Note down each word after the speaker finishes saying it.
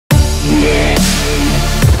Hello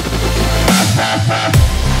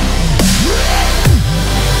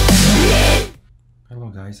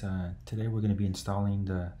guys, today we're going to be installing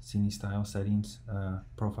the Cinestyle settings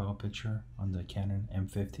profile picture on the Canon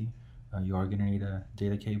M50. You are going to need a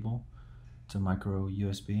data cable. It's a micro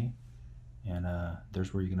USB, and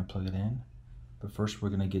there's where you're going to plug it in. But first we're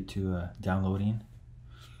going to get to downloading.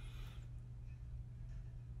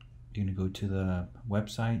 You're going to go to the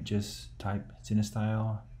website, just type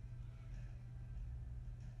Cinestyle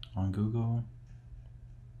on Google.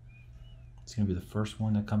 It's going to be the first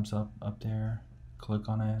one that comes up there. Click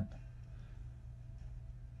on it.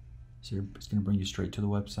 So it's going to bring you straight to the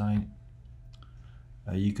website.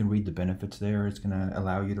 You can read the benefits there. It's going to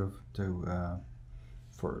allow you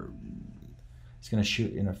it's going to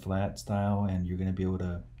shoot in a flat style, and you're going to be able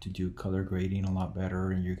to do color grading a lot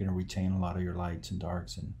better, and you're going to retain a lot of your lights and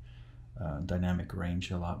darks and dynamic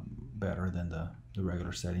range a lot better than the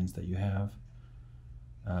regular settings that you have.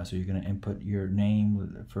 So you're going to input your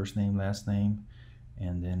name, first name, last name,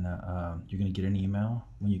 and then you're going to get an email.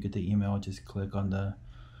 When you get the email, just click on the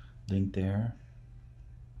link there.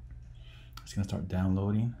 It's going to start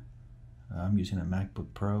downloading. I'm using a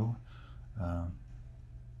MacBook Pro.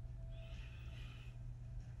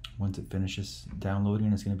 Once it finishes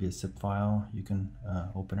downloading, it's going to be a zip file. You can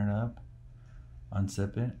open it up,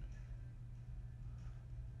 unzip it.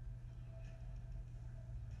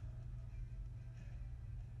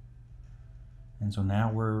 And so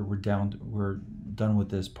now we're done with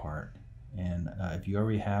this part. And if you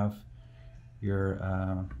already have your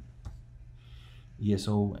EOS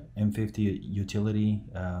M50 utility,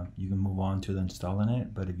 you can move on to installing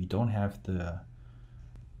it. But if you don't have so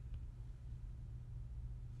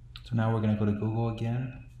now we're going to go to Google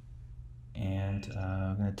again, and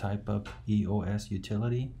I'm going to type up EOS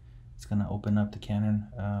Utility. It's going to open up the Canon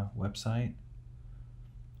website,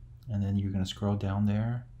 and then you're going to scroll down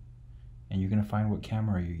there, and you're going to find what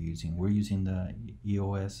camera you're using. We're using the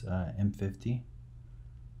EOS M50. You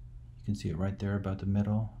can see it right there about the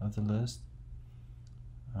middle of the list.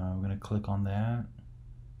 We're going to click on that.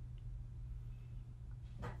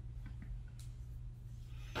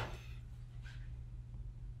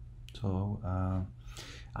 So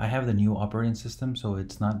I have the new operating system, so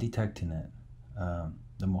it's not detecting it,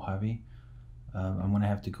 the Mojave. I'm going to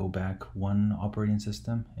have to go back one operating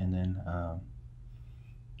system and then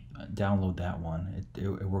download that one.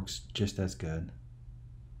 It works just as good.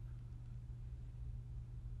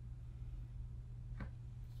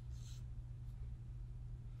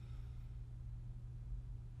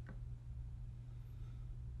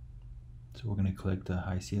 So we're going to click the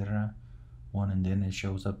High Sierra one, and then it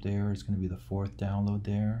shows up there. It's going to be the fourth download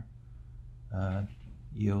there.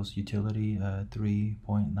 EOS Utility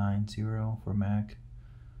 3.90 for Mac.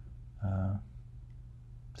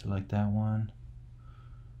 Select that one.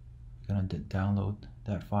 We're going to download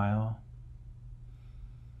that file,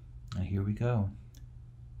 and here we go.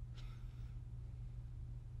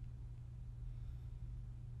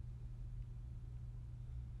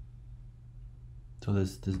 So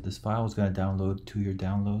this file is going to download to your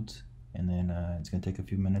downloads, and then it's going to take a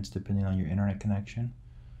few minutes depending on your internet connection.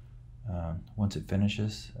 Once it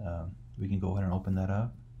finishes, we can go ahead and open that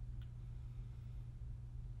up.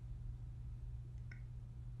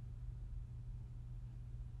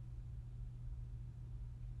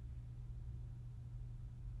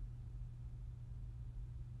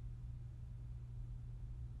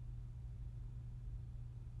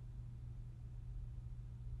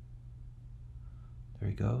 There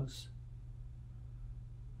he goes.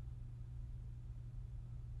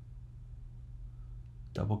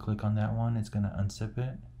 Double click on that one, it's going to unzip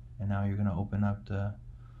it, and now you're going to open up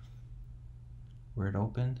where it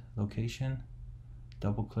opened, location.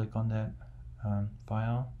 Double click on that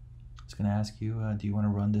file. It's going to ask you, do you want to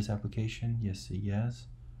run this application? Yes, say yes.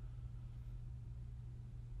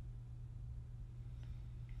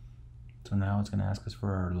 So now it's going to ask us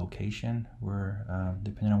for our location. We're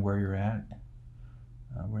depending on where you're at.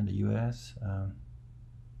 We're in the US.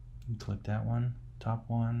 You click that one, top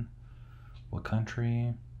one. What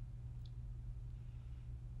country?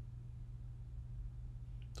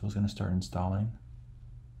 So it's going to start installing.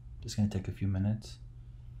 Just going to take a few minutes.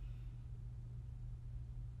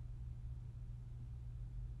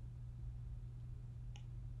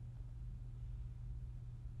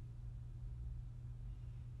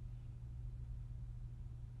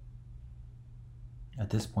 At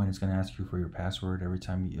this point, it's going to ask you for your password every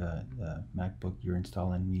time you, MacBook you're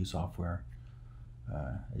installing new software.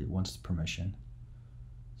 It wants permission.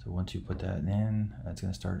 So once you put that in, it's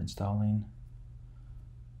going to start installing.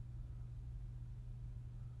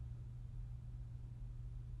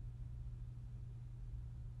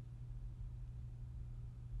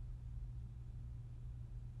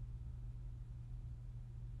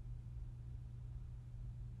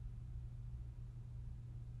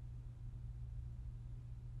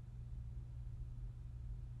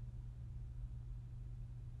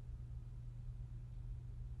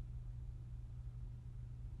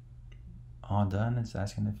 all done. It's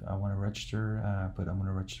asking if I want to register, but I'm going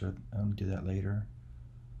to register. I'm going to do that later.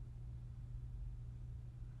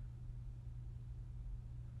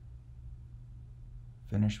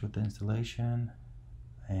 Finished with the installation,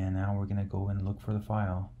 and now we're going to go and look for the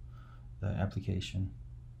file, the application.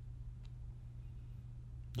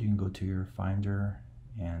 You can go to your Finder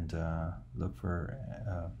and look for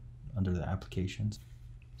under the applications.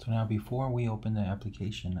 So now before we open the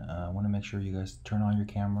application, I want to make sure you guys turn on your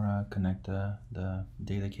camera, connect the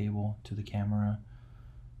data cable to the camera,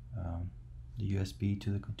 the USB to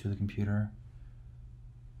the computer.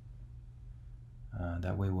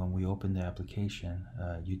 That way when we open the application,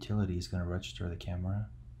 Utility is going to register the camera.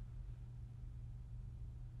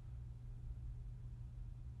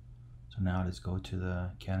 So now let's go to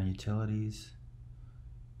the Canon Utilities,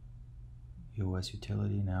 EOS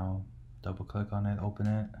Utility. Now double click on it, open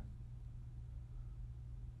it.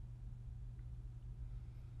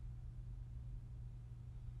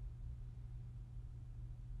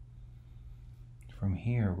 From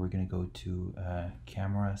here, we're going to go to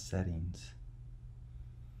camera settings.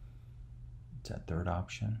 It's that third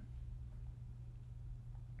option.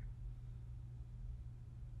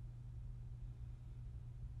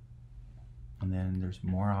 And then there's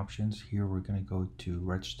more options. Here we're going to go to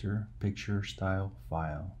register picture style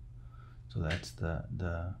file. So that's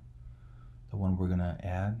the one we're going to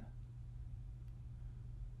add.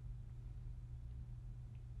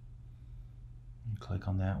 And click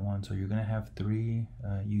on that one. So you're going to have 3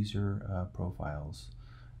 user profiles.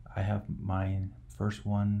 I have mine first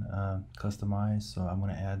one customized, so I'm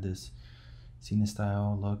going to add this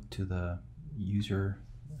Cinestyle look to the user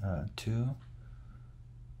 2, and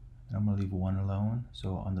I'm going to leave 1 alone.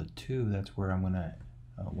 So on the 2, that's where I'm going to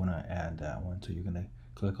want to add that one. So you're going to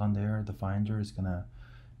click on there. The Finder is going to,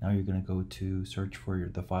 now you're going to go to search for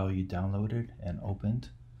the file you downloaded and opened.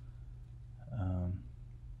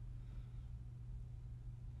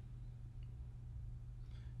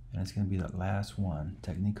 And it's going to be that last one,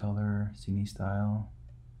 Technicolor, Cinestyle.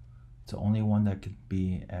 It's the only one that could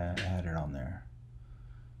be added on there.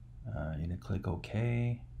 You're going to click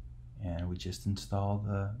OK, and we just installed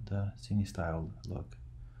the Cinestyle look.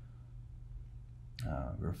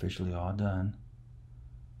 We're officially all done.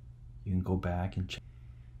 You can go back and check.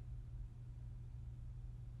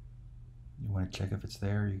 You want to check if it's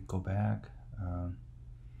there, you go back.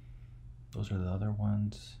 Those are the other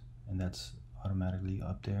ones, and that's automatically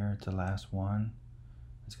up there. It's the last one.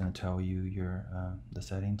 It's going to tell you your the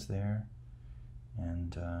settings there.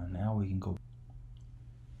 And now we can go.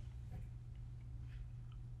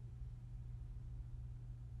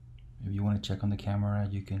 If you want to check on the camera,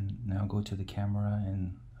 you can now go to the camera,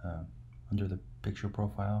 and under the picture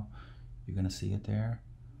profile, you're going to see it there.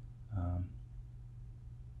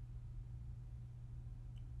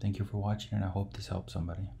 Thank you for watching, and I hope this helps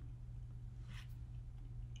somebody.